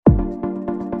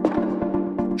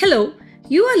Hello,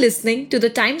 you are listening to the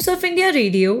Times of India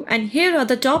radio, and here are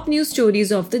the top news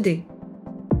stories of the day.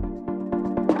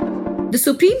 The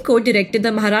Supreme Court directed the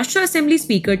Maharashtra Assembly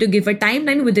Speaker to give a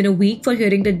timeline within a week for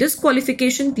hearing the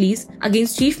disqualification pleas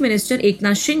against Chief Minister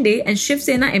Eknath Shinde and Shiv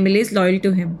Sena MLAs loyal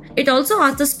to him. It also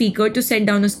asked the Speaker to set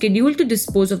down a schedule to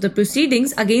dispose of the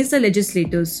proceedings against the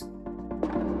legislators.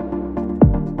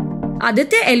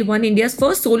 Aditya L1, India's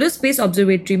first solar space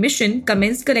observatory mission,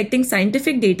 commenced collecting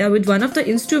scientific data with one of the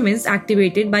instruments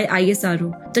activated by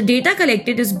ISRO. The data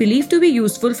collected is believed to be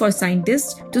useful for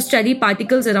scientists to study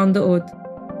particles around the Earth.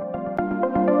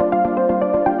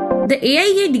 The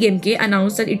AIADMK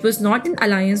announced that it was not in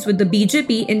alliance with the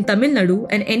BJP in Tamil Nadu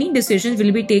and any decision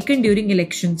will be taken during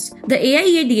elections. The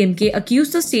AIADMK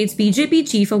accused the state's BJP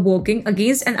chief of working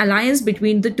against an alliance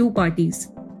between the two parties.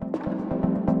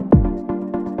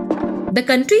 The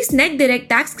country's net direct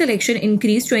tax collection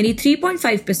increased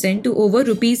 23.5% to over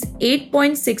Rs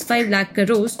 8.65 lakh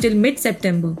crores till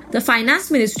mid-September. The Finance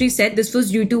Ministry said this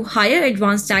was due to higher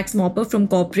advance tax mop-up from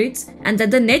corporates and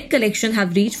that the net collection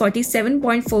have reached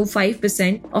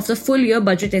 47.45% of the full-year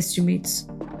budget estimates.